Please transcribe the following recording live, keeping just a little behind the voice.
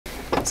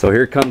So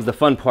here comes the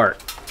fun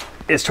part.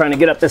 It's trying to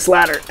get up this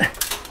ladder.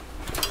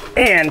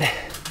 And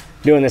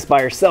doing this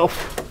by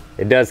yourself.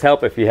 It does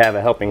help if you have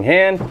a helping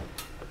hand,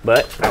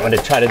 but I'm gonna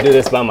try to do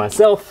this by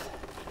myself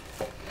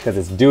because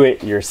it's do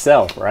it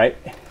yourself, right?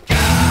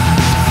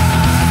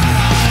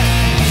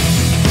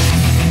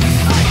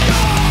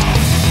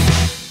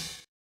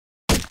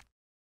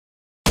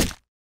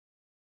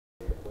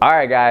 All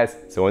right guys,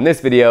 so in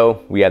this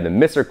video, we have the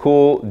Mr.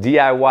 Cool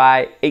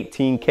DIY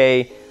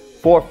 18K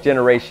 4th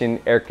generation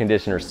air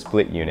conditioner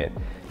split unit.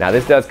 Now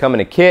this does come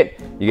in a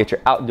kit. You get your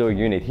outdoor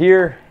unit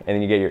here, and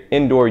then you get your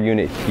indoor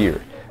unit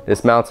here.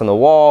 This mounts on the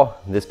wall,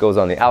 this goes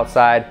on the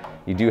outside.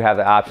 You do have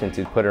the option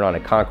to put it on a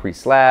concrete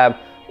slab,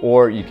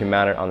 or you can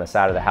mount it on the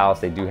side of the house.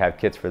 They do have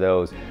kits for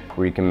those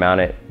where you can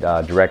mount it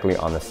directly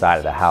on the side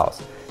of the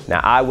house.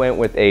 Now I went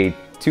with a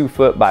 2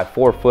 foot by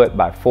 4 foot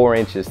by 4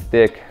 inches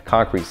thick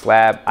concrete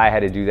slab. I had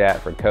to do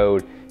that for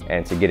code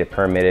and to get it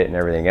permitted and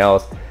everything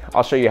else.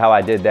 I'll show you how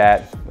I did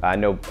that. I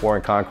know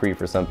pouring concrete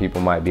for some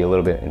people might be a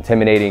little bit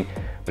intimidating,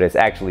 but it's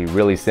actually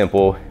really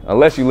simple,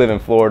 unless you live in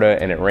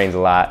Florida and it rains a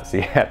lot, so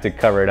you have to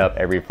cover it up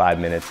every 5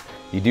 minutes.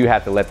 You do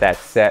have to let that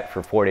set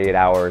for 48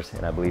 hours,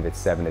 and I believe it's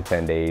 7 to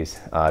 10 days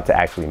to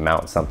actually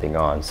mount something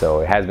on.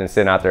 So it has been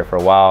sitting out there for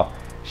a while,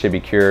 should be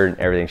cured,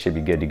 everything should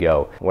be good to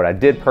go. What I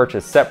did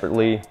purchase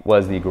separately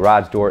was the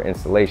garage door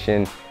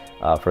installation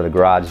for the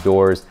garage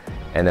doors,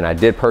 and then I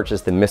did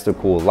purchase the Mr.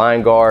 Cool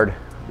line guard.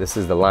 This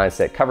is the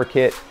Lineset cover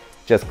kit.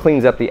 Just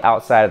cleans up the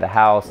outside of the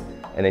house,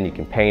 and then you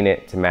can paint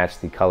it to match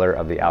the color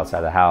of the outside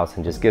of the house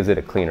and just gives it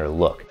a cleaner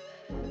look.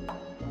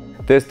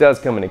 This does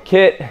come in a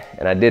kit,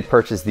 and I did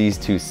purchase these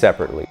two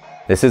separately.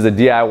 This is a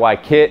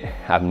DIY kit.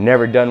 I've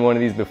never done one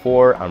of these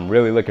before. I'm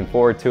really looking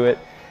forward to it.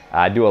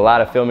 I do a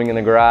lot of filming in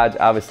the garage.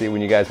 Obviously,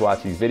 when you guys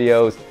watch these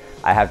videos,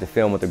 I have to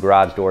film with the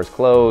garage doors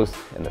closed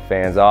and the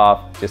fans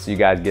off, just so you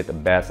guys get the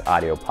best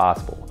audio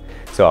possible.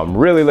 So I'm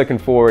really looking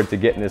forward to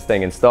getting this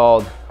thing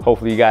installed.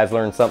 Hopefully you guys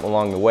learned something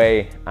along the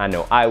way. I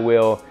know I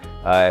will.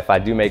 If I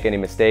do make any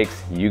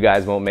mistakes, you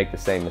guys won't make the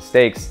same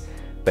mistakes.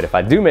 But if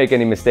I do make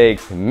any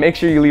mistakes, make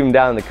sure you leave them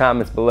down in the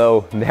comments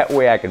below. That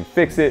way I can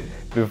fix it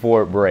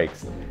before it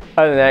breaks.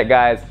 Other than that,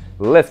 guys,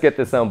 let's get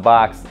this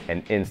unboxed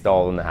and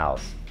installed in the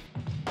house.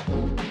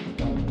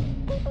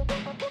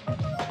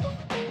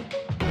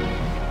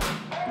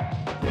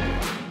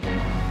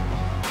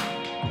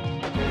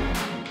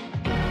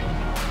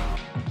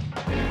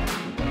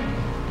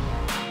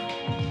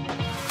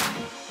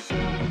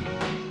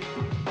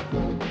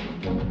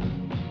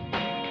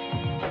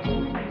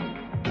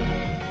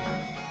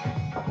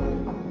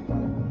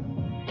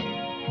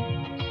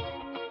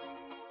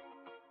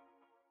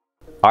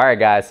 All right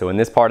guys, so in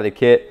this part of the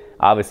kit,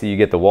 obviously you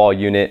get the wall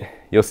unit.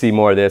 You'll see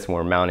more of this when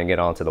we're mounting it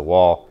onto the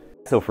wall.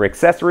 So for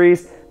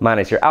accessories,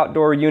 minus your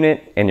outdoor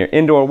unit and your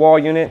indoor wall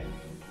unit,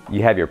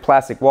 you have your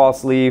plastic wall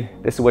sleeve.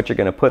 This is what you're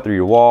gonna put through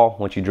your wall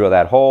once you drill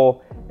that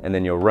hole, and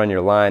then you'll run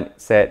your line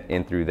set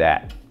in through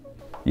that.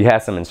 You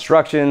have some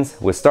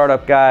instructions with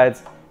startup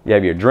guides. You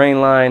have your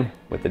drain line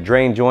with the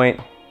drain joint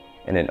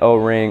and an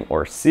O-ring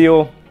or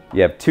seal.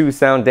 You have 2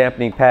 sound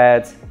dampening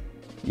pads.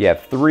 You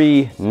have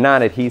 3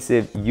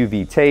 non-adhesive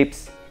UV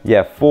tapes. You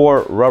have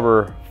 4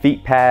 rubber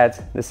feet pads.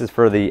 This is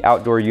for the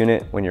outdoor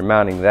unit when you're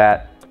mounting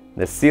that.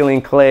 The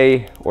sealing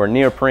clay or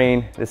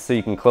neoprene, this is so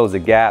you can close the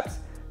gaps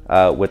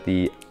with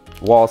the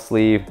wall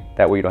sleeve.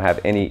 That way you don't have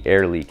any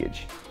air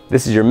leakage.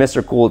 This is your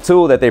Mr. Cool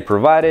tool that they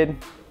provided.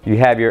 You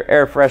have your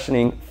air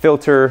freshening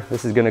filter.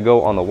 This is gonna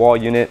go on the wall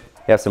unit.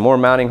 You have some more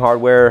mounting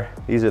hardware.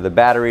 These are the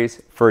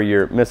batteries for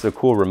your Mr.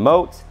 Cool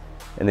remote.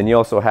 And then you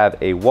also have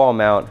a wall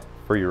mount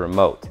for your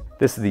remote.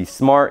 This is the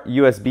smart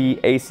USB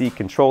AC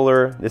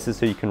controller. This is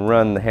so you can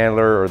run the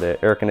handler or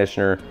the air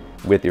conditioner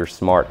with your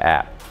smart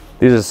app.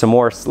 These are some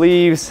more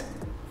sleeves.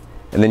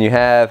 And then you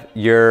have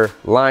your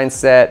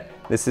Lineset.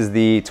 This is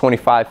the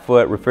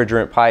 25-foot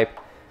refrigerant pipe.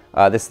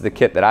 This is the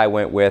kit that I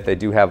went with. They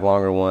do have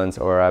longer ones,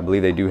 or I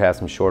believe they do have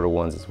some shorter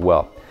ones as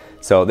well.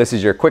 So this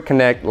is your quick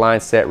connect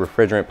Lineset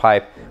refrigerant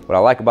pipe. What I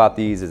like about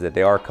these is that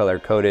they are color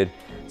coded,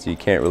 so you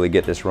can't really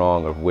get this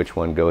wrong of which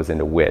one goes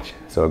into which.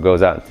 So it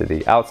goes out into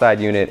the outside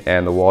unit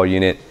and the wall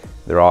unit.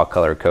 They're all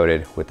color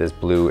coded with this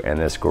blue and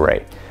this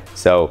gray.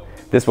 So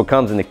this one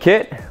comes in the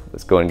kit.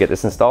 Let's go and get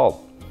this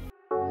installed.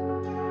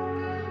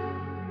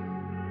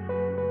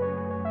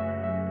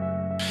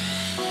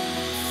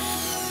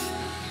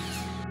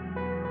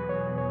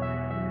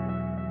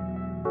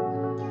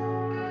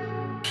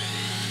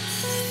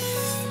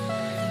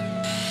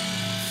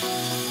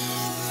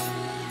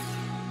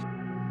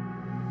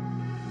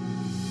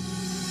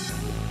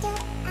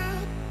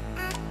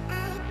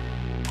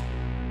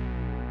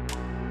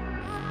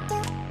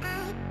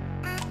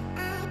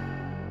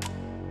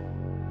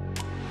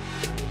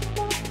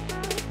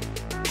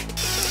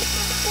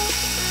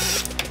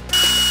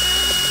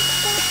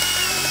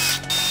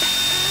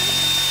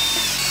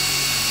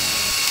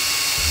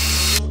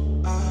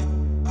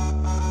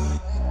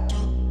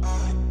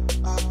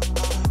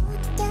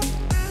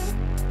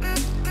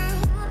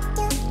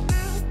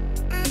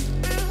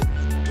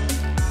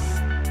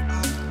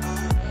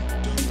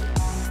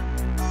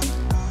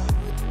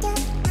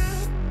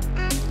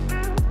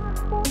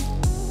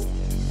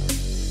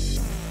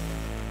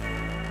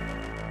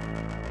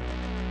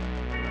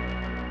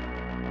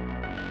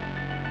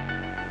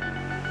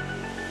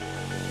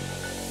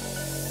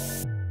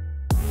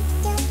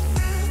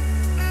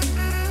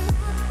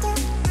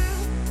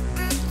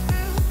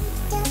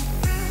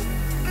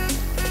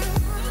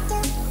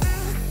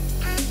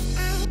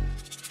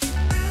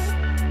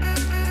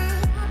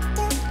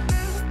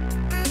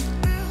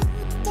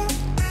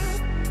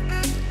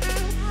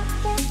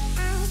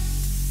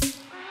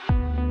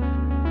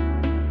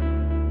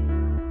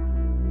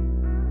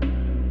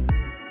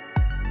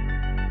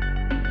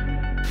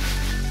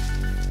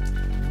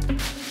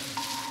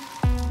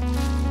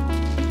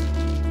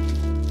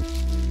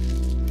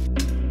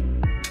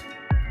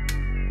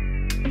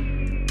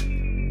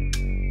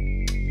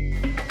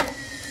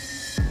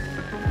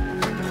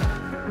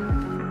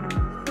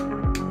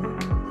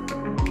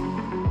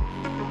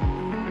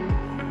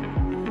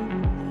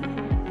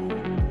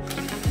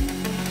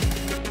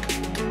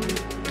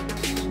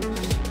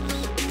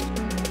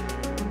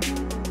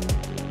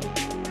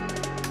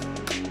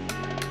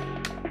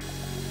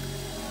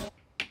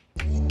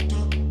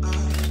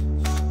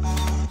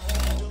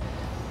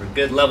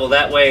 good level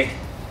that way.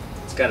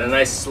 It's got a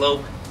nice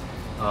slope.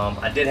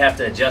 I did have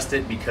to adjust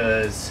it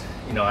because,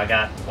 you know, I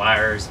got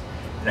wires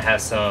and I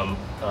have some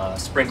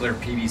sprinkler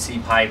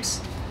PVC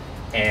pipes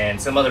and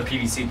some other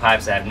PVC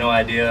pipes. I have no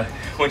idea.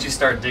 Once you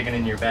start digging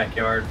in your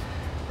backyard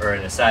or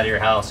in the side of your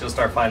house, you'll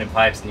start finding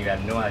pipes and you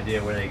have no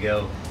idea where they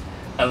go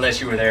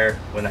unless you were there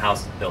when the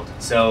house was built.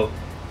 So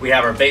we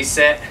have our base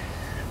set.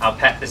 I'll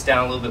pat this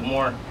down a little bit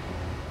more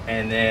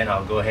and then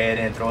I'll go ahead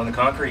and throw in the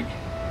concrete.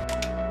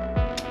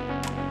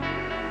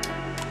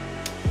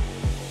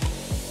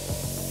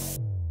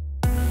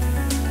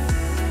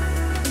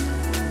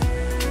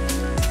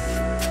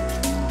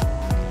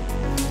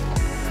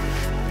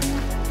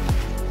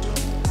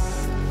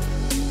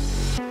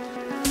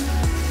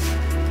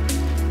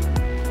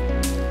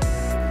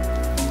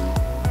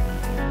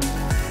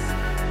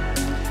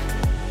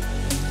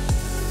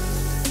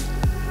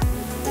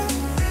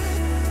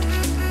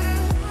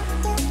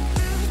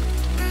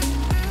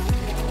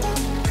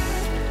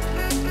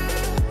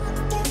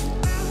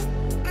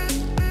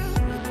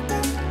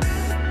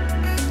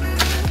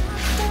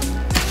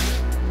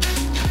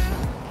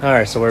 All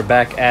right, so we're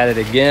back at it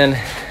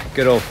again.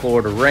 Good old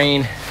Florida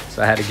rain.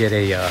 So I had to get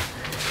a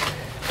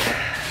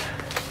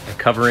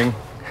covering.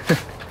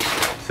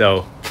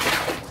 So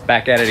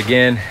back at it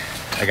again.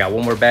 I got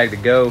one more bag to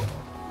go.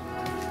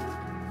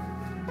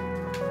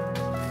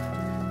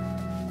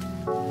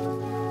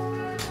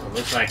 It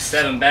looks like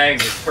 7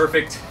 bags is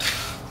perfect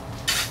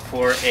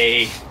for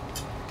a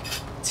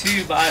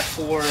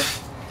 2x4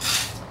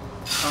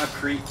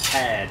 concrete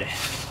pad.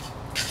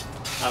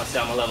 Obviously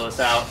I'm gonna level this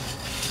out.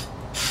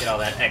 Get all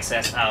that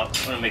excess out.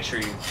 I want to make sure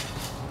you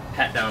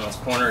pat down those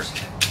corners.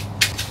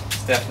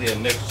 It's definitely a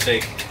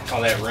mistake.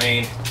 All that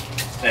rain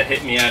that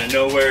hit me out of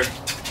nowhere.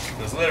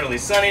 It was literally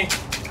sunny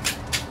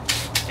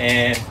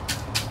and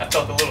I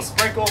felt a little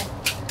sprinkle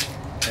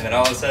and then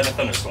all of a sudden a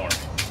thunderstorm.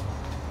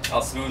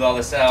 I'll smooth all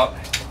this out.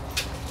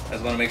 I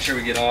just want to make sure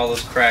we get all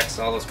those cracks,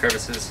 all those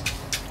crevices.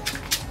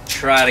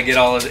 Try to get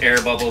all those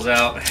air bubbles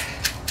out.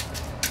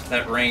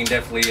 That rain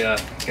definitely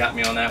got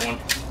me on that one.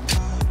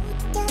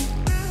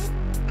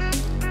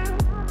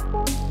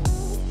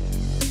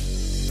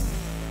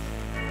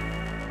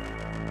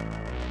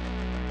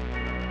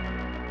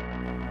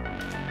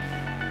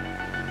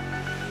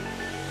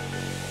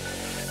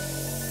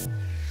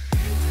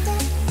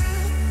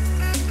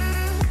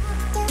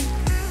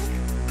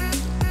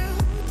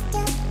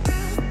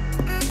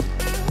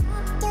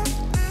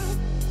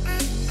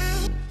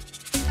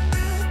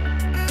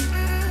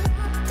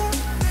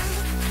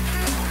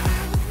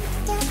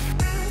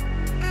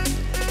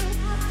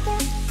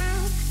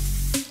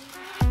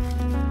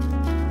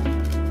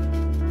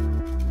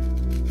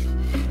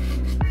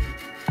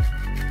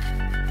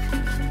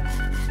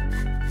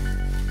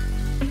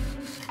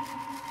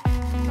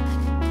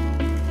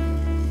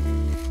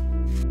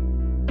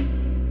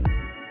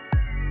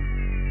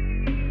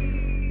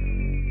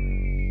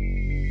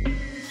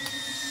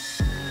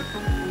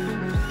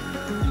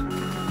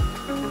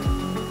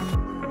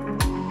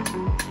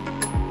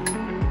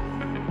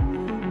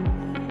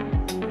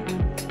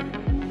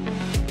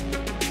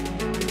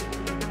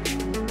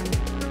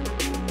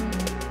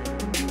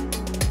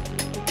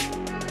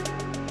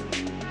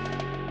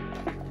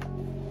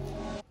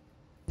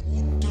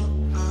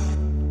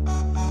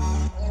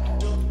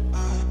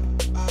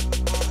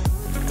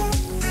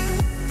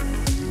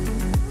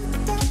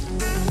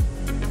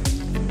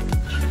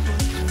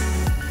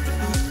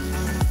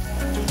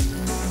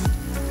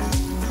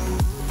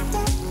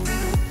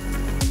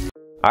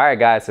 All right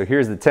guys, so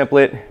here's the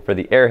template for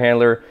the air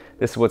handler.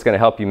 This is what's gonna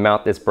help you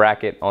mount this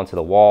bracket onto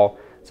the wall.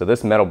 So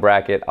this metal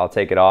bracket, I'll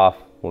take it off.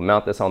 We'll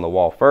mount this on the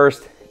wall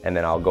first, and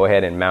then I'll go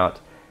ahead and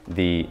mount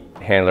the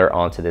handler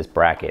onto this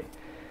bracket.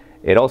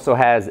 It also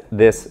has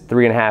this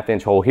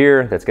 3.5-inch hole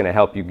here that's gonna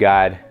help you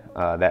guide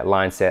that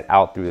line set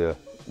out through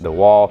the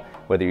wall,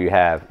 whether you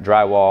have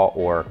drywall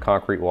or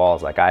concrete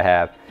walls like I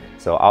have.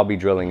 So I'll be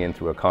drilling in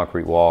through a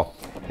concrete wall.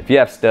 If you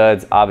have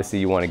studs, obviously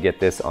you wanna get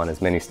this on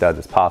as many studs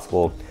as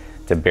possible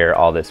to bear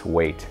all this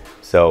weight.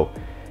 So,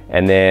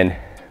 and then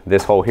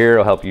this hole here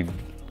will help you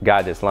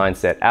guide this line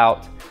set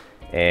out.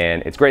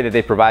 And it's great that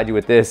they provide you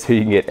with this so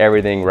you can get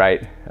everything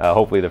right,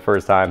 hopefully the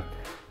first time.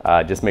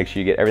 Just make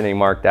sure you get everything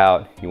marked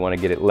out. You wanna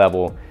get it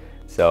level.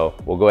 So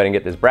we'll go ahead and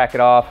get this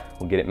bracket off.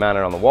 We'll get it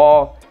mounted on the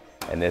wall,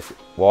 and this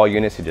wall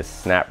unit should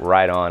just snap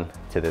right on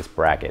to this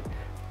bracket.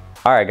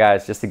 All right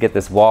guys, just to get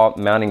this wall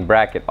mounting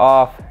bracket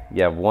off,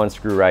 you have one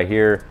screw right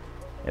here,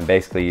 and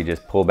basically you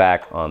just pull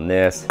back on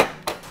this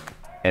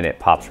and it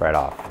pops right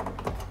off.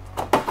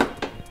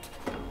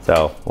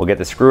 So we'll get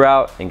the screw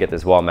out and get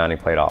this wall mounting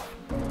plate off.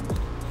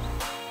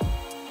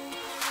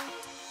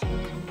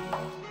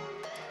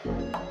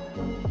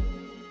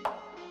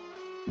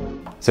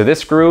 So this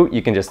screw,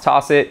 you can just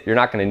toss it. You're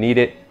not gonna need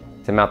it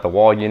to mount the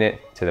wall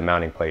unit to the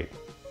mounting plate.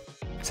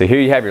 So here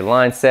you have your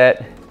line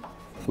set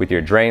with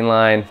your drain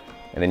line,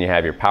 and then you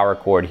have your power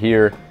cord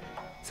here.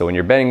 So when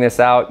you're bending this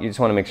out, you just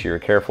wanna make sure you're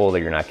careful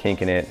that you're not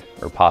kinking it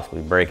or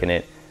possibly breaking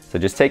it. So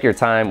just take your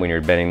time when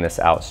you're bending this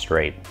out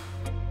straight.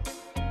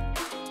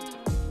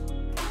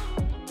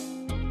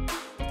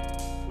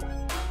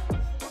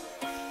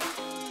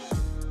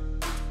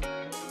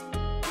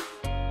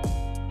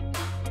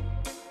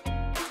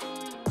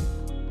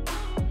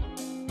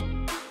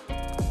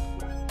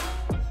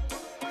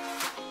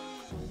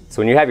 So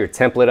when you have your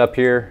template up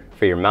here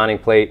for your mounting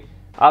plate,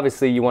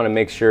 obviously you want to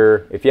make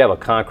sure if you have a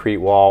concrete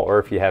wall or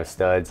if you have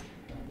studs,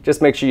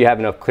 just make sure you have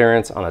enough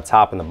clearance on the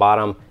top and the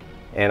bottom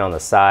and on the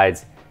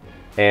sides.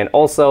 And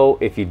also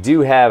if you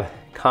do have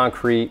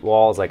concrete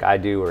walls like I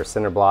do or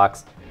cinder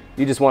blocks,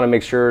 you just want to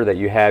make sure that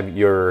you have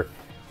your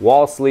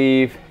wall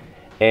sleeve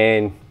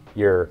and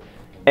your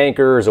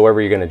anchors or wherever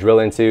you're going to drill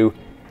into.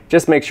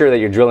 Just make sure that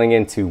you're drilling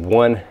into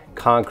one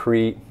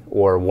concrete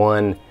or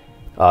one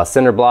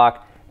cinder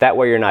block. That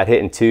way you're not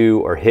hitting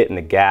two or hitting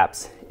the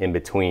gaps in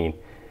between.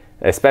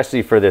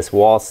 Especially for this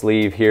wall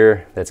sleeve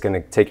here that's going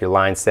to take your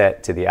line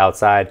set to the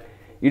outside.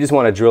 You just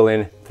want to drill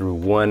in through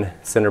one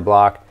cinder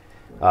block.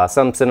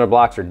 Some cinder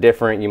blocks are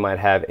different. You might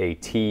have a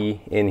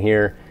T in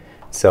here,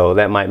 so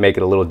that might make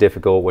it a little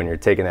difficult when you're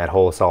taking that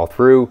hole saw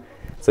through.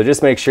 So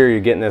just make sure you're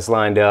getting this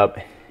lined up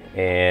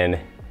and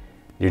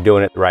you're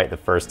doing it right the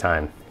first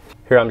time.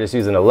 Here I'm just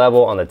using a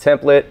level on the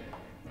template,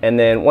 and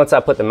then once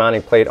I put the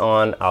mounting plate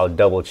on, I'll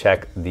double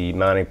check the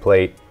mounting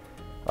plate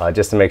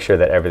just to make sure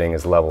that everything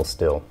is level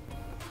still.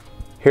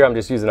 Here I'm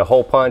just using a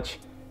hole punch,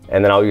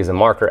 and then I'll use a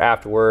marker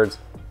afterwards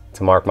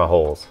to mark my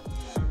holes.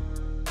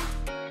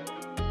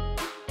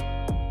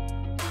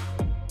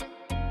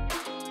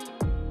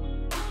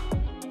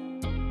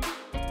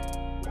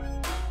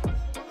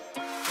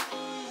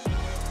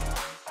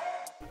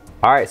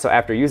 All right, so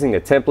after using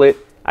the template,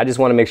 I just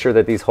want to make sure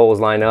that these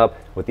holes line up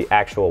with the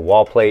actual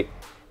wall plate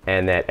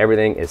and that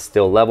everything is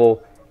still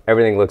level.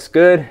 Everything looks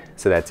good,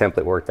 so that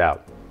template worked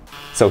out.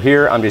 So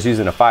here I'm just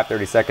using a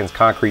 5/32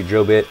 concrete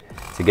drill bit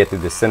to get through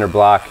the center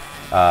block.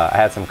 I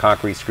had some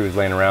concrete screws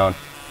laying around,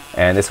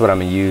 and this is what I'm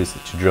gonna use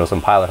to drill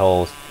some pilot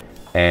holes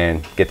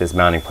and get this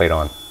mounting plate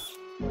on.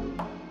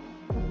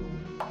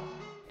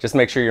 Just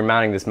make sure you're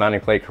mounting this mounting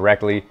plate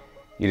correctly.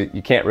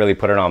 You can't really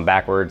put it on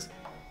backwards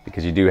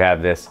because you do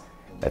have this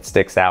that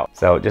sticks out.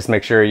 So just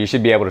make sure you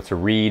should be able to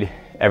read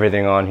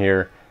everything on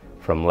here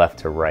from left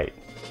to right.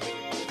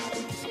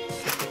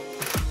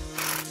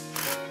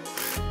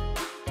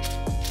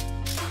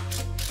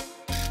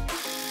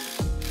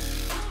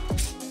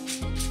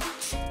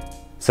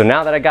 So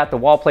now that I got the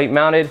wall plate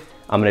mounted,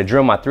 I'm gonna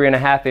drill my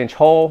 3.5-inch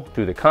hole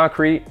through the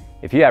concrete.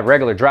 If you have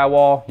regular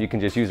drywall, you can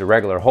just use a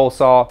regular hole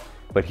saw.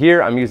 But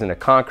here I'm using a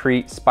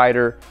concrete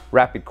Spyder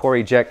rapid core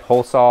eject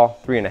hole saw,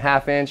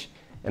 3.5-inch,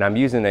 and I'm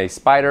using a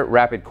Spyder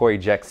rapid core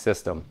eject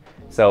system.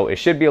 So it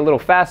should be a little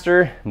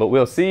faster, but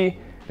we'll see.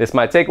 This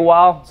might take a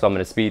while, so I'm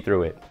gonna speed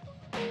through it.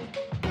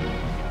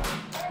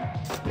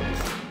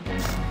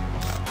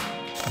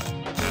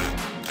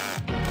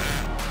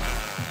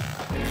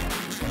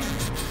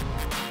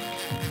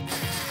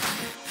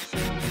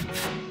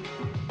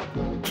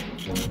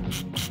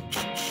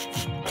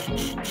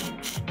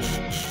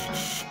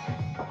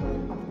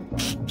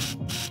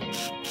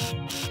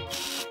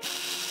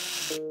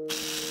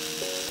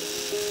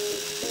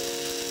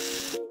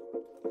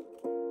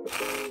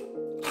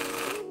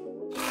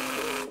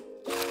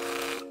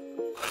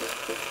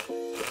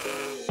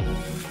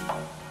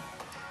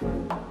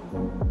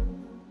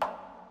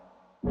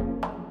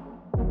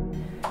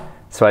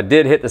 So I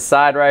did hit the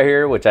side right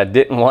here, which I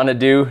didn't want to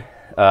do.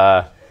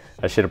 I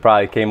should have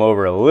probably came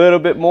over a little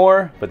bit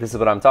more, but this is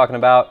what I'm talking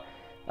about.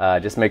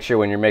 Just make sure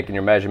when you're making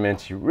your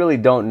measurements, you really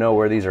don't know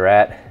where these are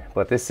at,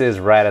 but this is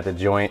right at the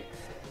joint.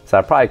 So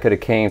I probably could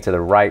have came to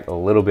the right a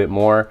little bit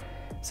more.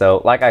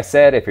 So like I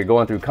said, if you're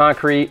going through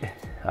concrete,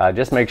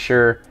 just make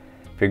sure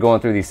if you're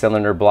going through these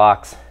cylinder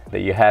blocks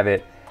that you have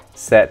it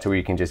set to where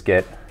you can just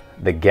get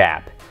the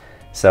gap.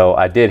 So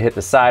I did hit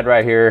the side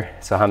right here,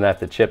 so I'm gonna have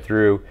to chip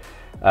through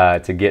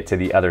to get to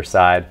the other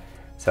side.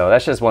 So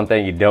that's just one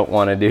thing you don't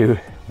want to do,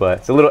 but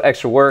it's a little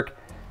extra work,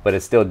 but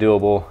it's still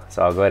doable.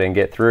 So I'll go ahead and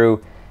get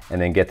through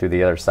and then get through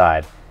the other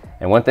side.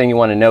 And one thing you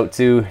want to note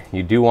too,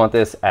 you do want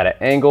this at an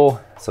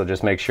angle. So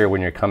just make sure when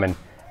you're coming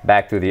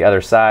back through the other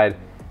side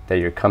that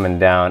you're coming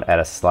down at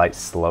a slight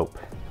slope.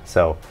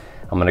 So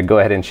I'm going to go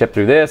ahead and chip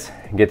through this,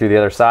 get through the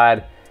other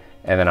side,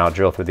 and then I'll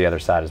drill through the other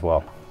side as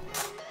well.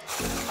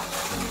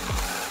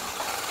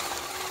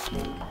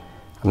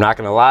 I'm not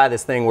gonna lie,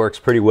 this thing works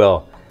pretty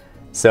well.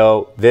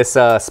 So this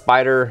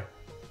Spyder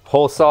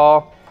hole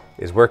saw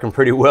is working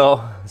pretty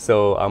well,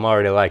 so I'm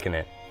already liking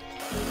it.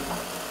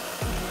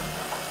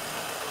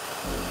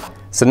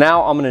 So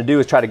now all I'm gonna do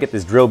is try to get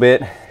this drill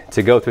bit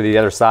to go through the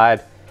other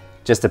side,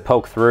 just to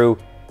poke through,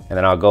 and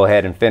then I'll go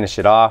ahead and finish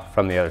it off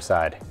from the other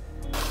side.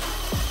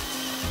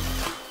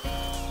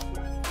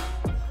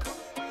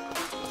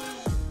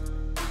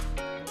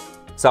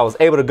 So I was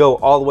able to go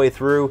all the way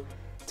through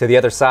to the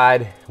other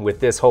side with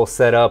this whole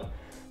setup,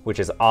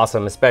 which is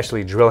awesome,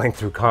 especially drilling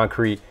through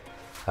concrete.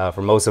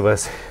 For most of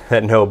us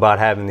that know about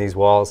having these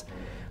walls,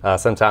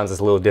 sometimes it's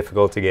a little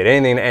difficult to get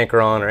anything to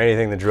anchor on or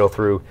anything to drill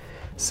through.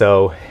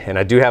 So, and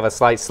I do have a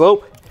slight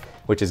slope,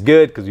 which is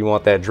good because we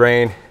want that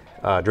drain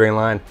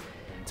line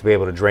to be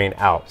able to drain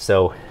out.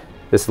 So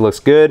this looks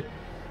good.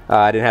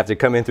 I didn't have to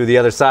come in through the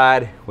other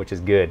side, which is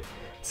good.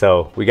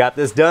 So we got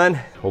this done.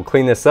 We'll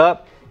clean this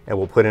up and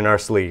we'll put in our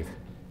sleeve.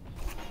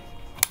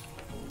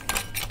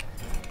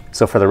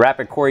 So for the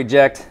rapid core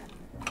eject,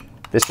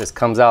 This just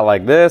comes out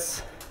like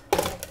this,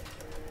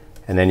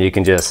 and then you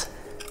can just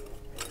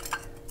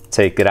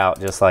take it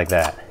out just like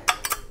that.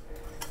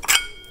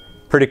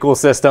 Pretty cool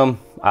system.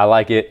 I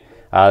like it.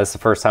 This is the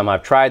first time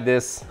I've tried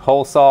this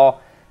hole saw,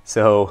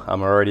 so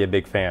I'm already a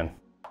big fan.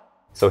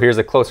 So here's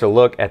a closer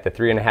look at the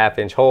 3.5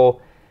 inch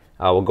hole.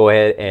 We'll go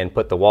ahead and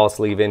put the wall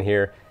sleeve in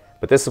here.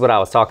 But this is what I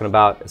was talking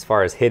about as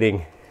far as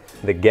hitting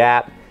the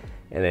gap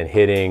and then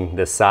hitting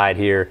the side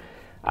here.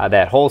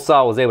 That hole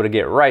saw was able to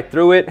get right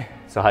through it,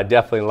 so I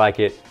definitely like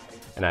it,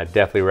 and I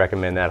definitely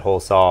recommend that hole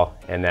saw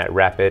and that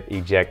rapid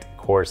eject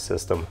core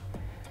system.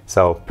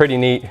 So pretty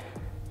neat.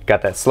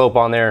 Got that slope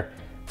on there,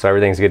 so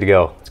everything's good to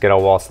go. Let's get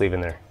our wall sleeve in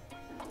there.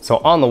 So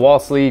on the wall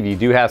sleeve, you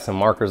do have some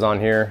markers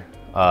on here,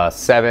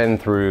 7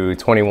 through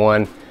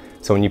 21.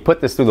 So when you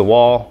put this through the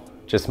wall,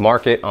 just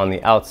mark it on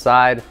the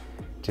outside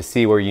to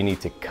see where you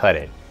need to cut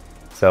it.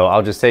 So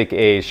I'll just take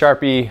a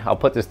Sharpie, I'll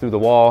put this through the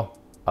wall,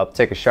 I'll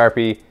take a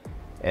Sharpie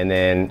and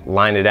then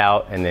line it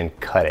out and then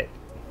cut it.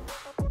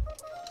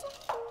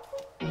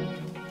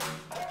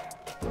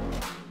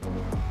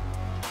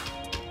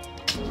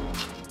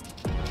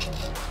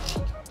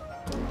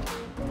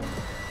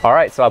 All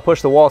right, so I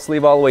pushed the wall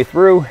sleeve all the way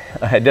through.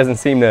 It doesn't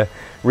seem to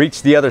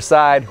reach the other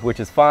side, which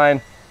is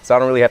fine. So I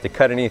don't really have to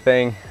cut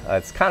anything.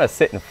 It's kind of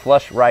sitting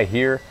flush right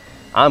here.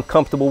 I'm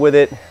comfortable with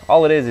it.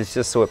 All it is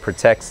just so it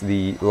protects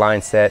the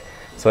line set,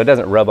 so it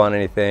doesn't rub on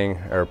anything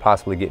or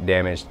possibly get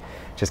damaged.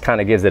 Just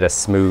kind of gives it a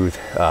smooth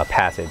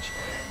passage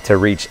to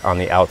reach on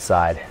the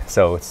outside.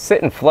 So it's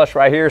sitting flush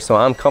right here, so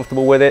I'm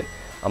comfortable with it.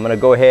 I'm gonna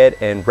go ahead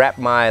and wrap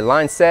my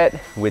line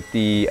set with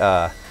the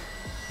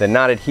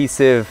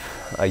non-adhesive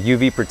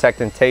UV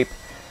protectant tape,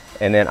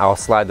 and then I'll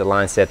slide the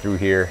line set through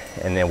here,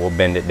 and then we'll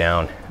bend it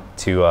down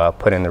to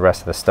put in the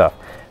rest of the stuff.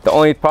 The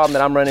only problem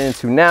that I'm running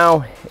into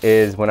now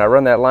is when I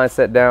run that line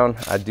set down,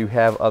 I do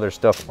have other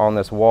stuff on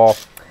this wall.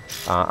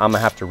 I'm gonna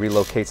have to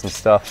relocate some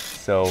stuff,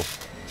 so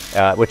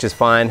which is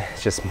fine.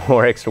 It's just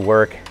more extra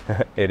work.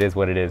 It is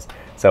what it is.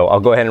 So I'll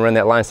go ahead and run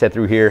that line set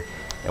through here,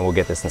 and we'll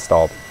get this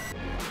installed.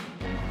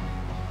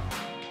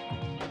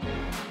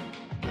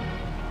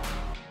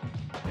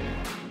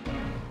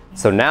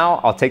 So now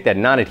I'll take that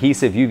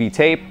non-adhesive UV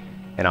tape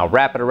and I'll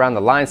wrap it around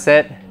the line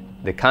set,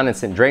 the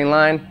condensate drain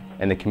line,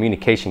 and the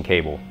communication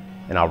cable.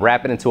 And I'll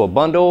wrap it into a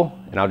bundle,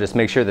 and I'll just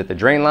make sure that the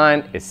drain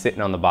line is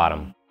sitting on the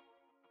bottom.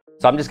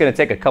 So I'm just gonna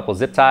take a couple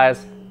zip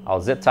ties. I'll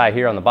zip tie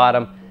here on the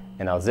bottom,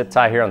 and I'll zip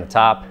tie here on the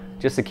top,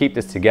 just to keep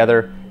this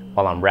together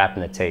while I'm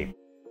wrapping the tape.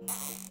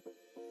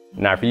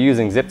 Now, if you're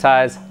using zip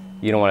ties,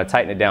 you don't wanna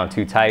tighten it down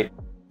too tight,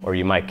 or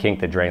you might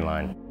kink the drain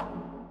line.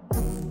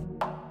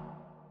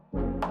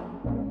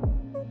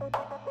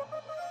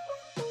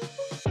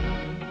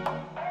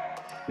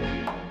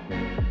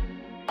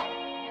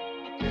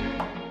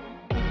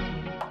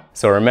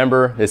 So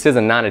remember, this is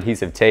a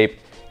non-adhesive tape.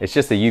 It's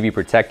just a UV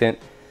protectant.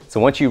 So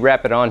once you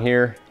wrap it on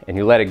here and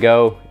you let it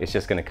go, it's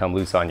just gonna come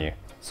loose on you.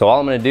 So all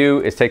I'm gonna do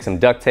is take some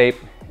duct tape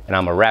and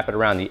I'm gonna wrap it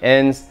around the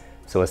ends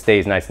so it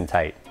stays nice and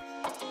tight.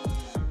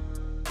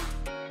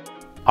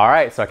 All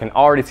right, so I can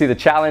already see the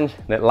challenge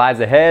that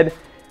lies ahead.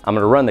 I'm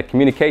gonna run the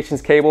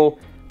communications cable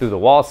through the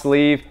wall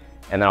sleeve,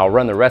 and then I'll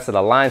run the rest of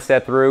the line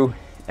set through,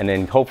 and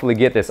then hopefully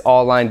get this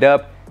all lined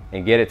up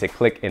and get it to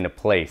click into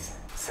place.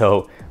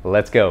 So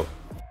let's go.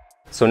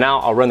 So now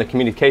I'll run the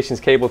communications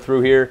cable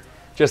through here.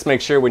 Just make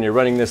sure when you're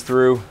running this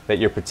through that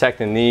you're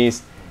protecting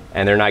these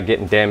and they're not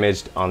getting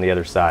damaged on the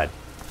other side.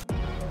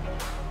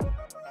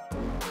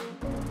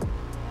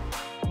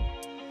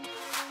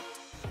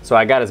 So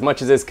I got as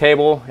much of this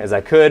cable as I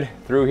could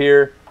through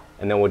here,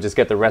 and then we'll just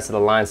get the rest of the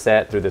line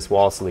set through this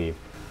wall sleeve.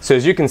 So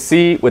as you can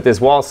see with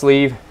this wall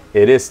sleeve,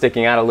 it is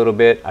sticking out a little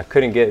bit. I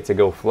couldn't get it to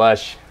go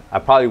flush. I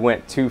probably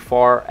went too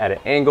far at an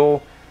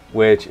angle,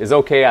 which is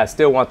okay. I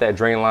still want that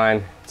drain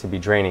line to be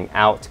draining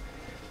out.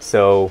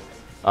 So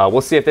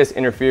we'll see if this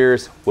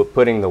interferes with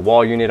putting the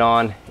wall unit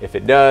on. If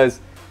it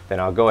does,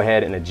 then I'll go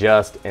ahead and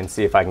adjust and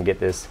see if I can get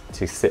this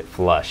to sit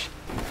flush.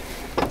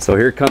 So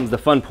here comes the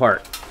fun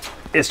part.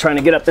 It's trying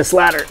to get up this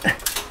ladder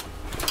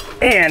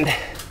and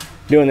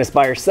doing this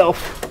by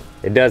yourself.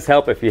 It does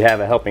help if you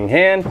have a helping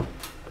hand,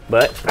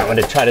 but I'm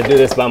gonna try to do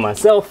this by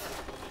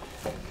myself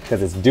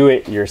because it's do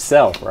it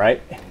yourself,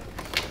 right?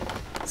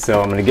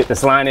 So I'm gonna get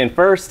this line in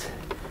first.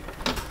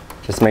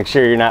 Just make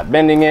sure you're not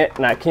bending it,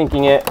 not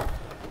kinking it,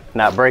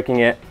 not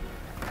breaking it.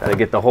 Try to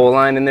get the whole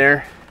line in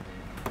there.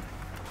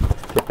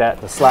 Get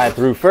that to slide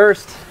through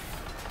first,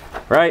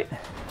 right?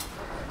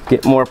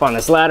 Get more up on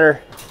this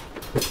ladder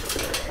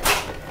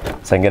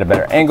so I can get a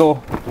better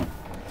angle.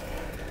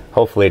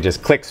 Hopefully it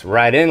just clicks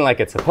right in like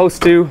it's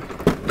supposed to,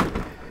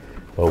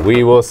 but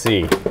we will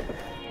see.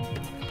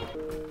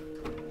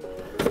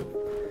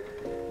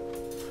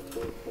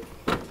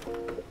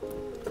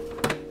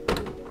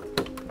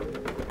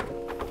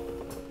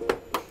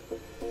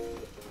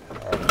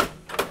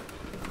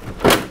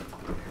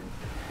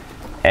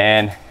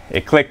 And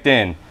it clicked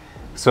in,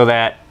 so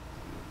that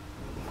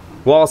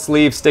wall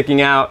sleeve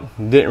sticking out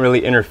didn't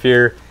really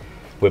interfere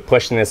with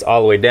pushing this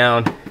all the way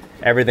down.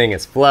 Everything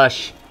is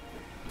flush,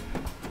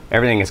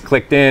 everything is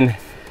clicked in,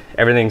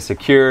 everything's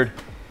secured.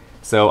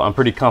 So I'm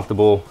pretty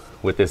comfortable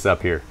with this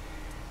up here.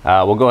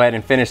 We'll go ahead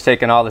and finish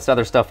taking all this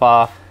other stuff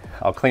off.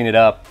 I'll clean it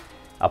up.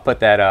 I'll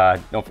put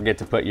that, don't forget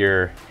to put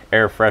your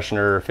air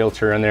freshener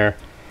filter in there,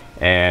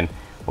 and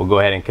we'll go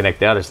ahead and connect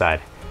the other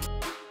side.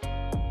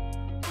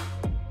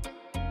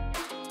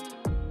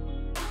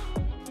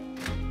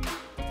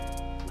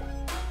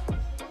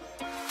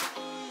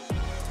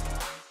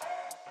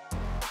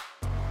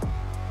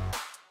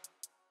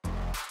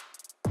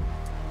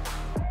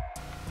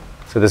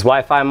 So this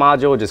Wi-Fi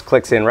module just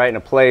clicks in right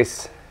into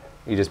place.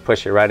 You just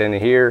push it right into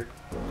here.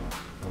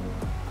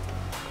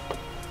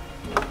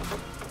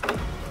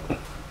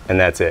 And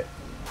that's it.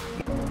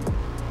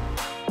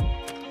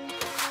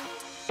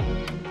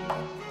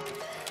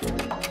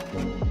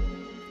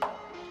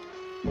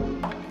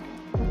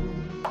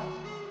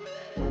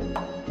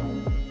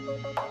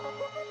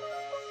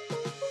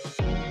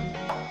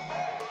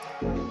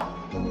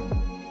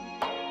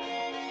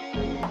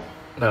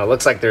 Now it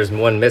looks like there's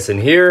one missing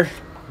here,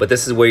 but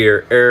this is where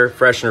your air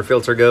freshener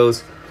filter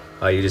goes.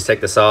 You just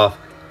take this off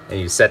and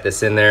you set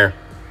this in there.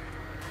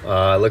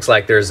 It looks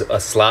like there's a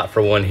slot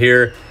for one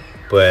here,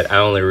 but I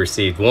only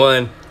received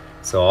one.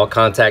 So I'll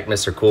contact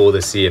Mr. Cool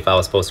to see if I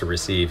was supposed to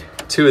receive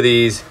 2 of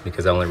these,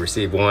 because I only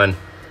received one,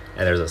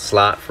 and there's a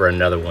slot for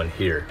another one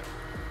here.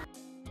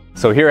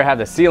 So here I have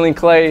the sealing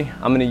clay.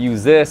 I'm gonna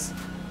use this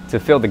to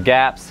fill the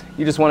gaps.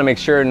 You just wanna make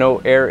sure no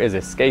air is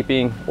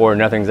escaping or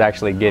nothing's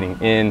actually getting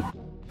in.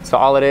 So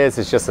all it is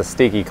just a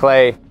sticky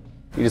clay.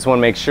 You just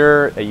wanna make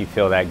sure that you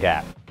fill that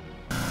gap.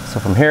 So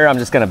from here, I'm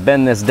just gonna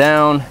bend this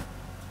down.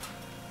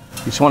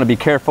 You just wanna be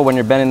careful when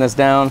you're bending this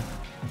down.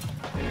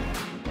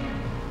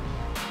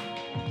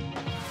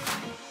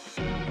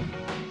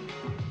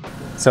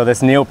 So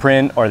this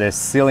neoprene or this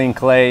sealing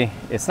clay,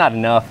 it's not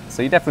enough.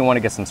 So you definitely wanna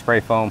get some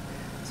spray foam.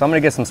 So I'm gonna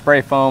get some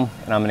spray foam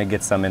and I'm gonna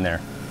get some in there.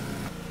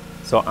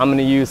 So I'm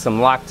gonna use some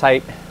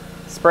Loctite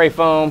spray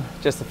foam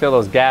just to fill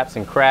those gaps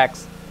and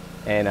cracks.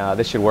 And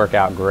this should work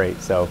out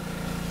great. So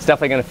it's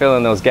definitely gonna fill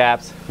in those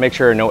gaps, make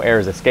sure no air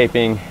is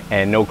escaping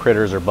and no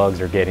critters or bugs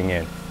are getting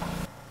in.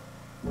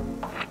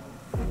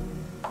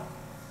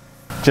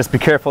 Just be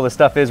careful, this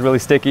stuff is really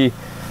sticky,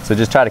 so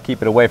just try to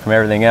keep it away from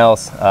everything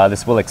else.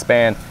 This will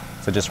expand,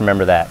 so just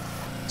remember that.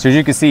 So as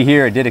you can see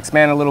here, it did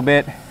expand a little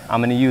bit.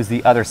 I'm gonna use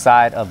the other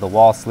side of the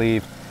wall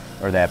sleeve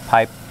or that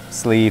pipe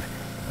sleeve,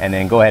 and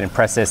then go ahead and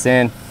press this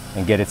in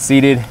and get it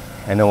seated,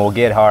 and then we'll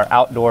get our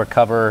outdoor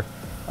cover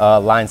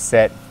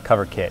Lineset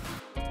cover kit.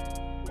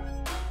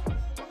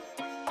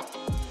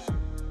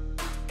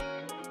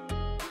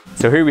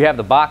 So here we have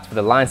the box for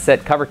the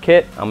Lineset cover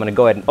kit. I'm gonna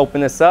go ahead and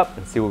open this up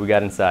and see what we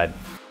got inside.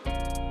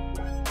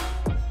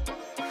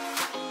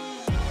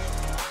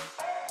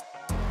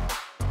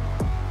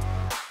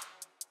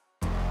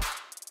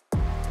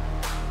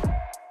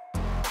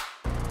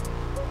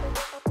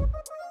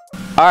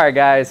 All right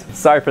guys,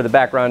 sorry for the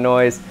background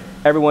noise.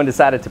 Everyone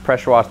decided to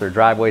pressure wash their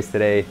driveways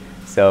today,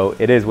 so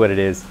it is what it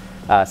is.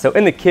 So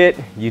in the kit,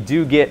 you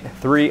do get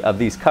 3 of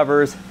these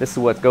covers. This is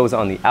what goes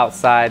on the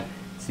outside.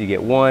 So you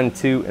get 1,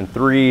 2, and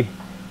 3.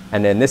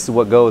 And then this is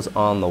what goes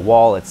on the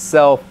wall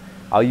itself.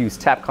 I'll use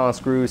Tapcon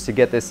screws to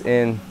get this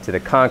in to the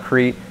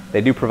concrete.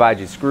 They do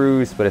provide you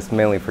screws, but it's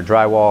mainly for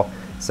drywall.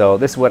 So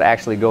this is what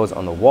actually goes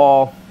on the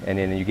wall. And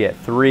then you get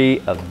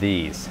 3 of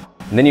these.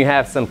 And then you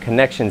have some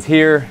connections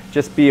here.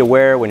 Just be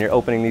aware when you're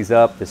opening these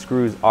up, the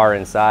screws are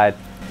inside.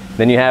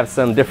 Then you have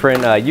some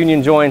different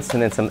union joints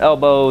and then some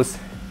elbows,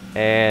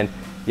 and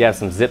you have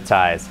some zip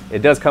ties.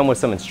 It does come with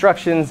some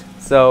instructions,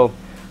 so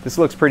this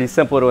looks pretty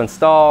simple to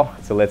install,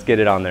 so let's get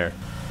it on there.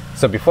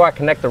 So before I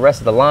connect the rest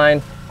of the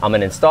line, I'm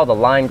gonna install the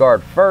line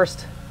guard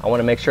first. I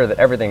wanna make sure that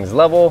everything's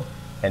level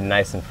and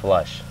nice and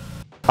flush.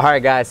 All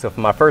right guys, so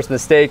for my first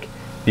mistake,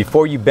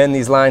 before you bend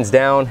these lines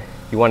down,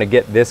 you wanna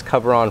get this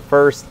cover on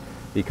first,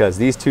 because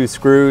these 2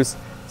 screws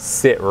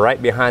sit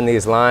right behind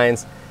these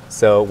lines.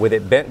 So with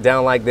it bent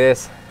down like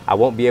this, I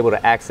won't be able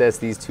to access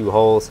these 2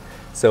 holes.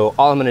 So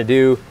all I'm gonna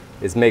do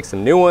is make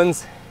some new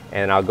ones,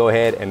 and I'll go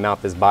ahead and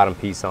mount this bottom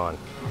piece on.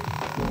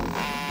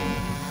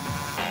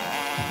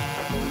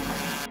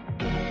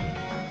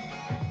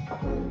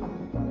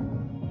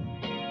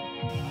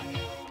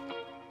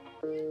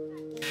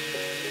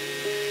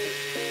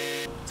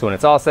 So when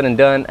it's all said and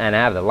done and I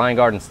have the line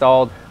guard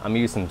installed, I'm gonna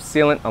use some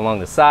sealant along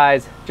the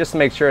sides just to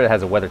make sure it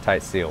has a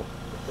weather-tight seal.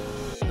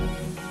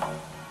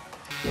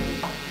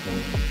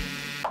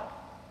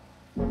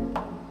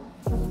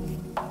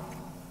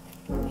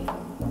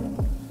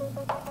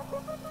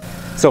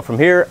 So from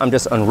here, I'm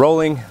just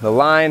unrolling the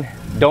line.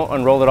 Don't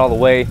unroll it all the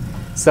way.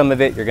 Some of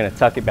it, you're gonna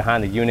tuck it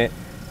behind the unit.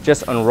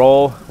 Just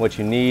unroll what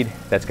you need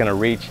that's gonna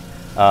reach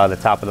the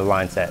top of the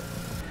line set.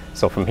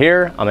 So from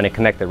here, I'm gonna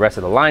connect the rest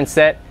of the line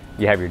set.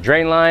 You have your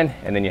drain line,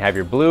 and then you have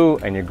your blue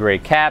and your gray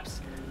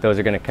caps. Those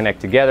are gonna connect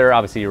together.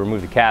 Obviously, you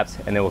remove the caps,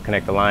 and then we'll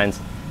connect the lines.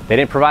 They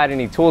didn't provide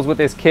any tools with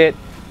this kit,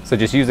 so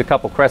just use a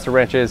couple crescent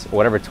wrenches or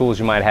whatever tools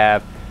you might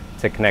have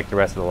to connect the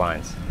rest of the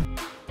lines.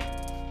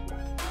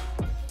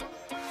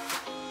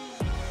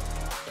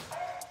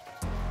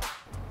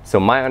 So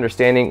my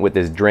understanding with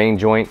this drain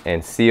joint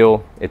and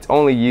seal, it's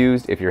only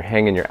used if you're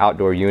hanging your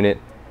outdoor unit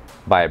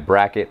by a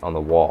bracket on the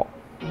wall.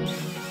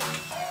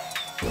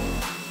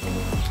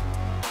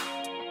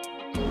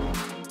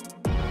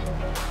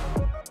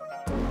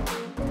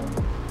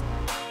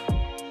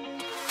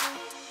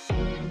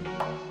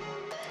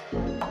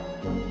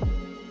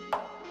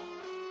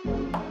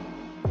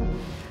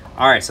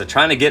 All right, so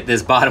trying to get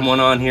this bottom one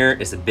on here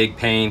is a big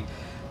pain.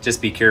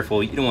 Just be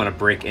careful. You don't want to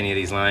break any of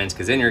these lines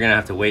because then you're gonna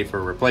have to wait for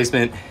a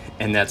replacement,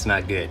 and that's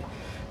not good.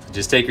 So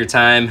just take your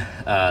time.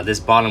 This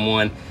bottom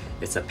one,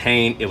 it's a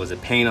pain. It was a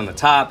pain on the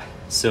top.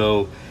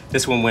 So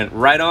this one went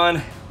right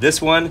on.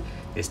 This one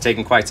is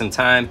taking quite some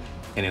time,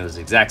 and it was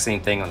the exact same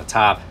thing on the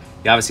top.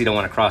 You obviously don't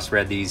want to cross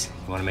thread these.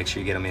 You want to make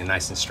sure you get them in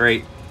nice and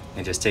straight,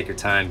 and just take your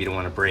time. You don't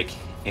want to break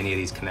any of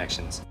these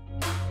connections.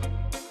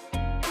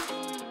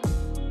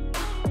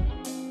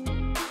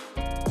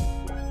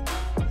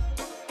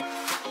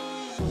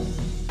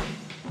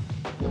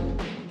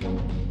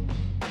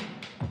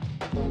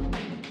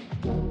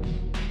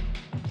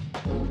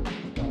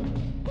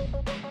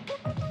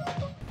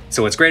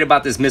 So what's great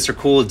about this Mr.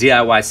 Cool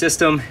DIY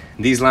system,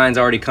 these lines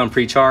already come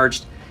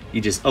pre-charged. You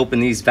just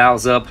open these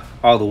valves up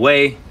all the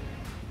way.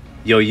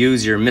 You'll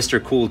use your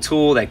Mr. Cool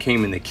tool that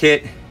came in the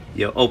kit.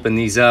 You'll open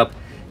these up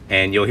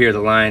and you'll hear the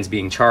lines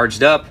being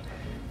charged up.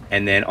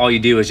 And then all you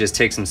do is just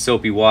take some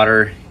soapy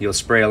water. You'll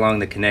spray along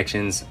the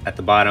connections at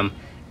the bottom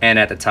and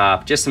at the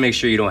top just to make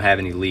sure you don't have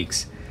any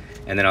leaks.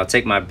 And then I'll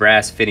take my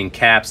brass fitting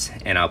caps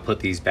and I'll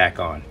put these back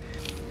on.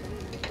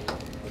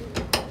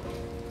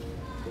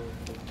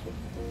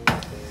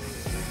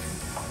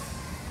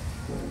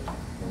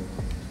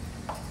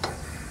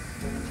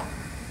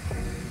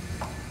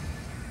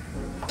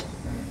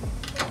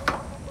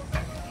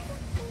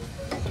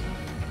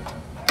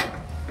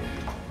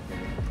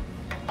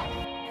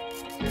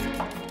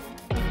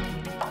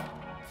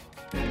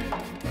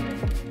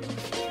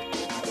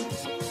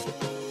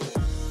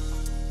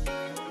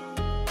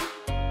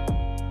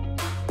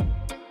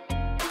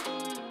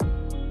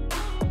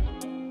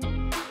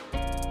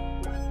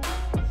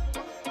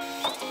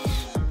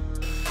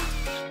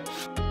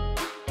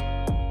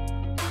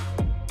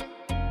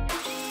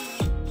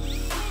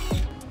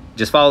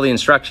 Just follow the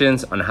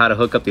instructions on how to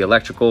hook up the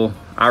electrical.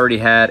 I already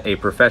had a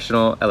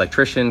professional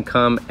electrician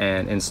come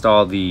and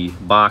install the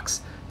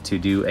box to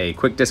do a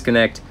quick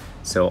disconnect.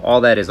 So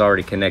all that is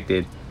already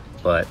connected,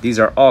 but these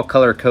are all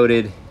color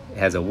coded. It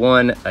has a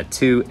 1, a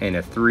 2, and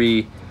a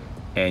 3,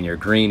 and your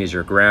green is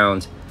your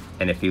ground.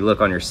 And if you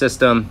look on your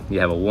system, you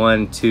have a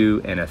 1,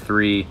 2, and a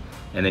 3,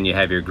 and then you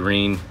have your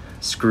green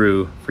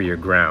screw for your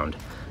ground.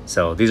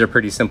 So these are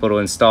pretty simple to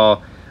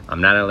install. I'm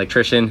not an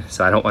electrician,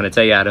 so I don't want to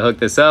tell you how to hook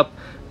this up,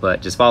 but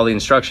just follow the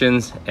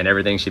instructions and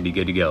everything should be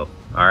good to go.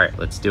 All right,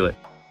 let's do it.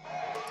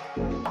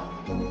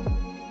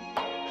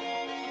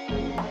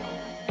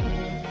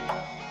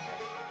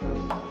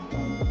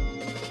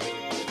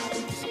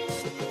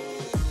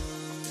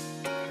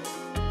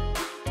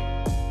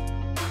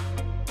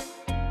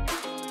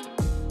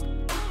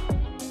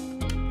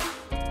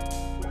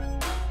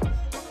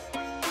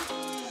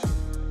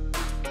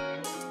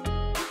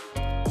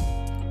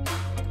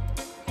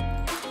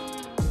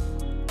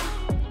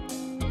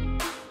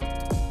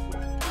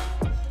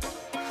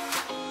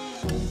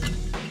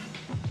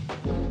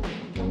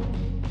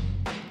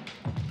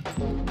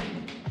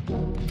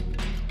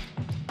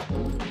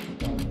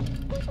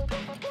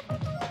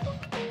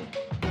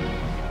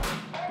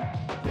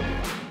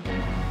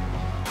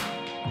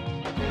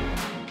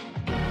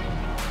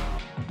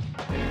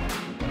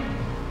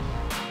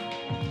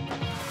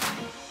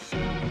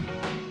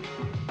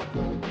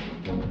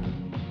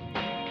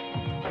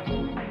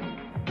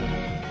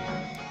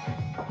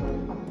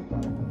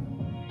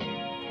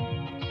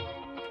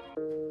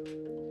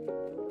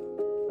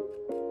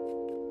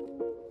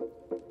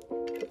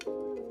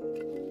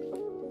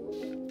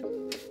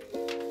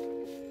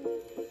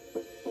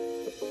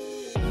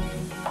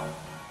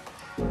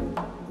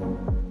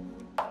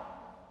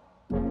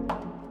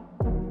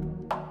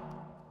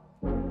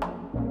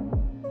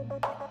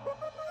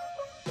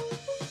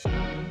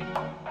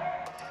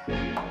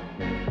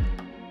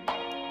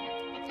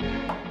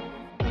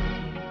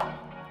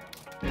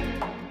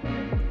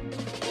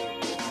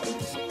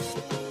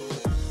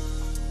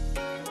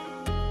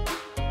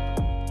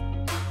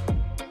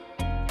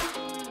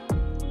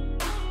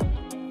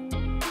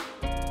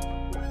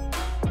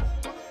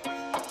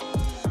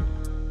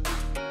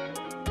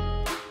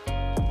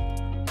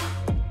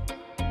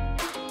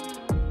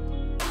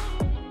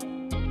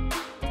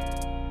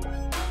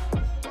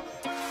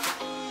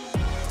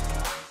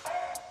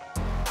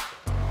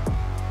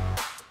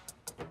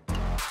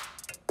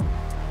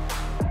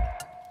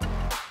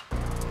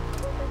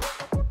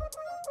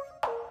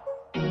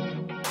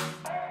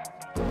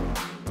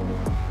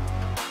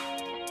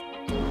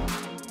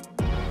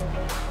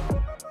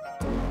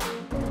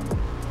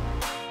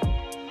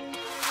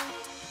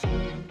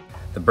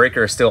 The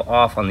breaker is still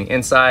off on the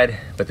inside,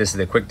 but this is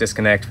the quick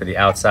disconnect for the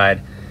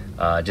outside,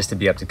 just to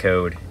be up to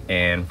code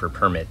and for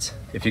permits.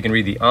 If you can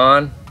read the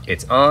on,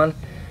 it's on.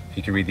 If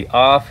you can read the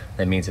off,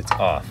 that means it's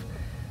off.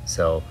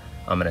 So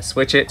I'm gonna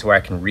switch it to where I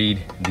can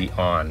read the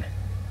on.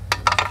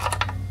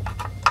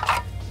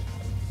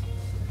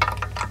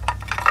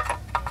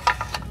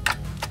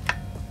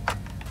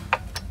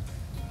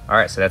 All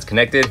right, so that's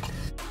connected.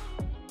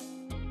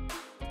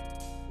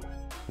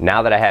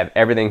 Now that I have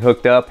everything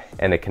hooked up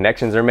and the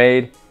connections are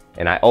made,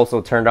 and I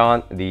also turned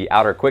on the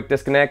outer quick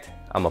disconnect,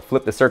 I'm gonna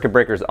flip the circuit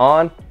breakers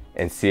on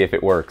and see if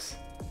it works.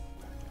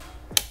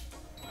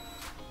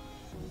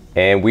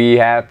 And we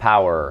have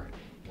power.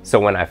 So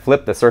when I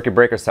flipped the circuit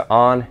breakers to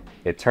on,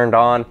 it turned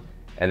on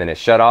and then it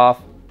shut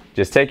off.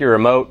 Just take your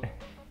remote,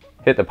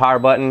 hit the power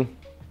button,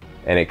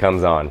 and it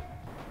comes on.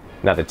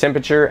 Now the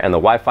temperature and the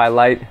Wi-Fi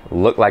light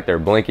look like they're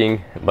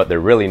blinking, but they're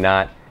really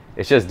not.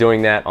 It's just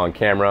doing that on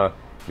camera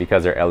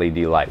because they're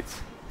LED lights.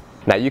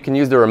 Now you can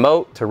use the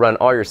remote to run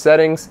all your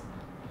settings,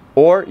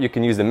 or you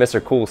can use the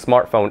Mr. Cool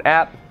smartphone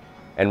app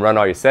and run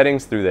all your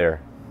settings through there.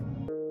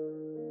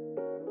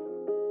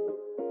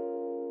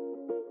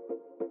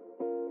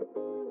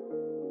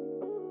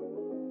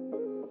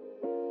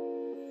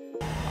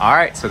 All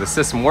right, so the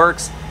system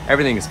works.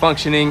 Everything is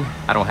functioning.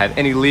 I don't have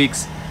any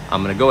leaks.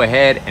 I'm gonna go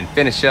ahead and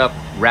finish up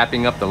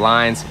wrapping up the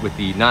lines with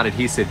the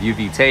non-adhesive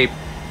UV tape.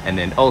 And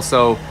then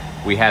also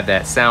we have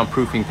that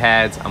soundproofing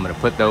pads. I'm gonna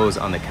put those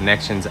on the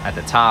connections at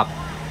the top.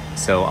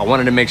 So I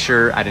wanted to make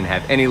sure I didn't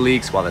have any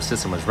leaks while the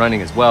system was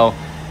running as well.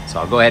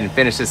 So I'll go ahead and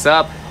finish this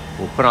up.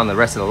 We'll put on the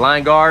rest of the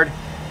line guard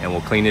and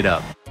we'll clean it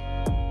up.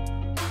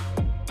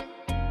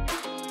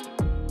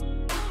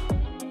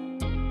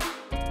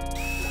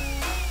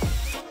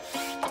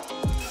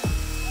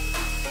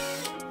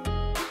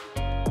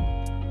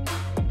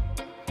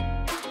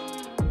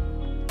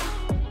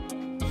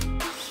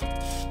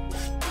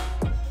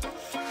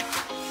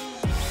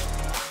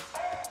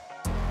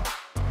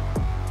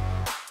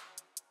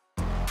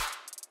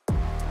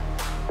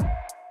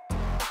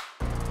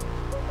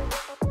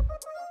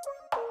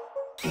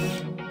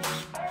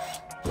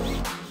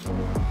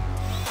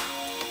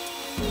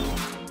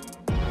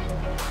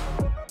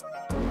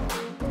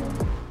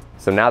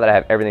 So now that I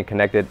have everything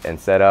connected and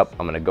set up,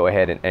 I'm gonna go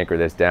ahead and anchor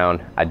this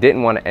down. I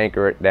didn't want to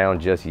anchor it down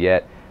just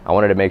yet. I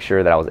wanted to make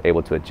sure that I was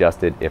able to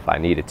adjust it if I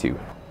needed to.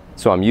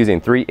 So I'm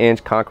using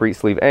 3-inch concrete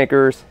sleeve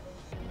anchors,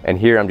 and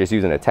here I'm just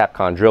using a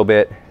Tapcon drill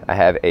bit. I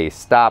have a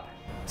stop,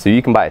 so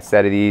you can buy a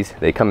set of these.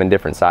 They come in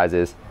different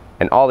sizes,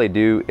 and all they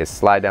do is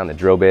slide down the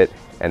drill bit,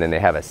 and then they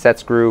have a set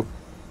screw.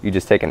 You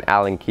just take an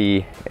Allen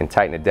key and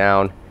tighten it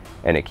down,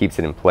 and it keeps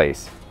it in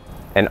place.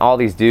 And all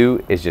these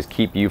do is just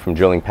keep you from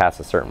drilling past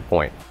a certain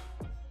point.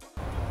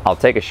 I'll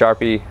take a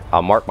Sharpie,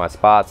 I'll mark my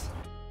spots,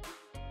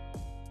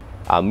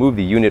 I'll move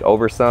the unit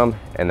over some,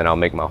 and then I'll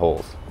make my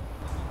holes.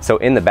 So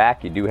in the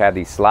back, you do have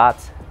these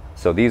slots.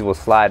 So these will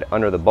slide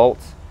under the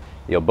bolts.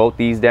 You'll bolt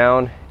these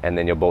down, and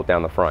then you'll bolt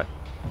down the front.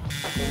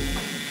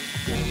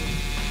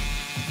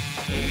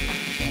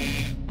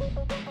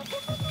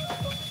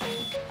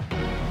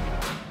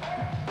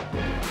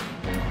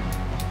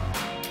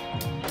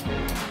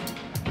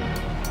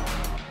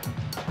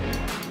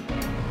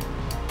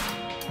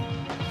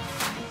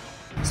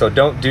 So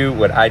don't do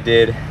what I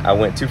did. I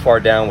went too far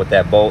down with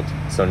that bolt,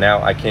 so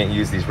now I can't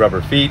use these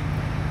rubber feet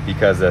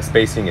because the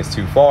spacing is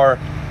too far.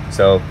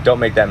 So don't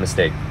make that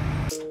mistake.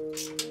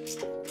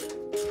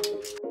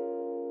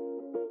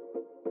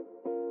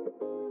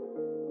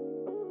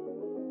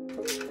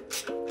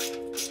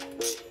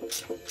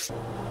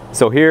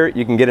 So here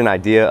you can get an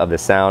idea of the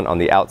sound on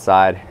the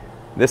outside.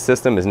 This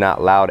system is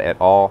not loud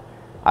at all.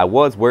 I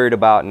was worried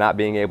about not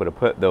being able to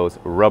put those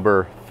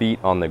rubber feet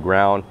on the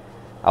ground.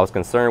 I was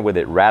concerned with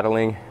it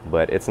rattling,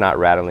 but it's not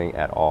rattling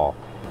at all.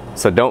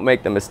 So don't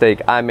make the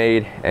mistake I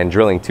made and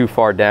drilling too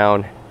far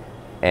down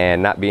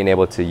and not being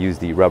able to use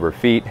the rubber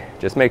feet.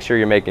 Just make sure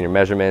you're making your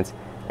measurements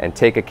and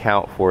take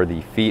account for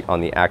the feet on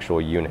the actual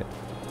unit.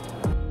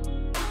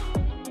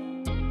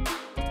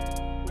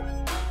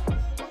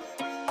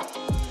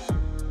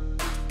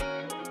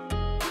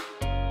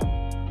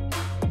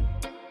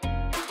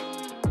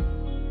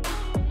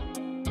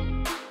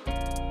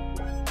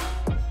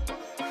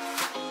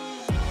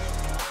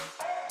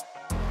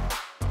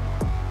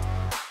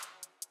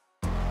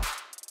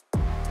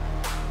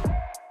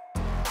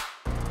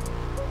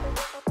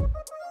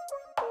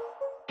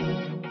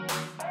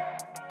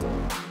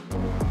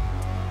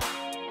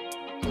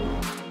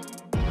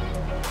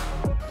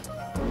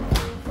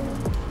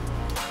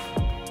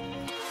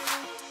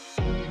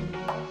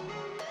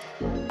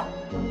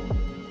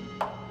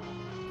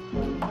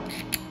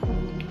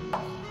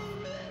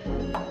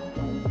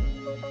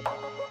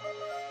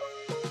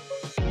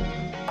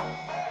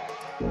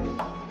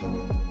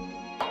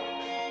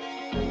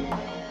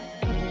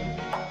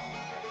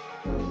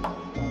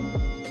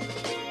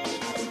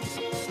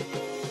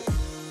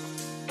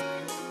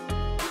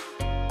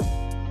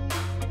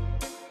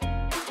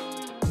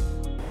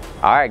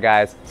 All right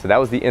guys, so that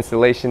was the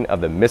installation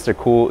of the Mr.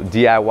 Cool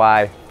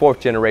DIY 4th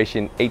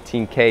generation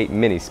 18K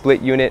mini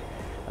split unit.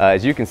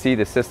 As you can see,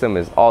 the system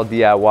is all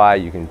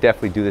DIY. You can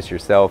definitely do this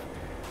yourself,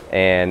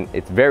 and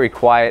it's very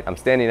quiet. I'm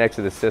standing next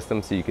to the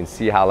system so you can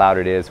see how loud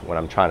it is when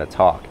I'm trying to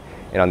talk.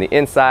 and on the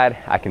inside,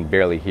 I can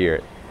barely hear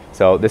it.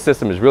 So this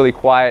system is really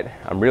quiet.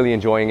 I'm really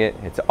enjoying it.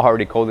 It's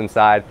already cold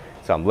inside,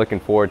 so I'm looking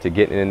forward to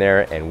getting in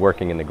there and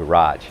working in the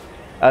garage.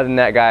 Other than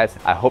that, guys,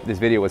 I hope this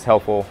video was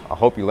helpful. I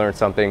hope you learned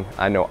something.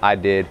 I know I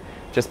did.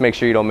 Just make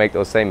sure you don't make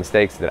those same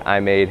mistakes that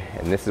I made,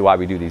 and this is why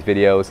we do these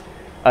videos.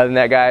 Other than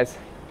that, guys,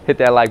 hit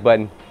that like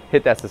button,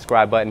 hit that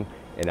subscribe button,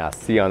 and I'll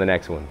see you on the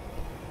next one.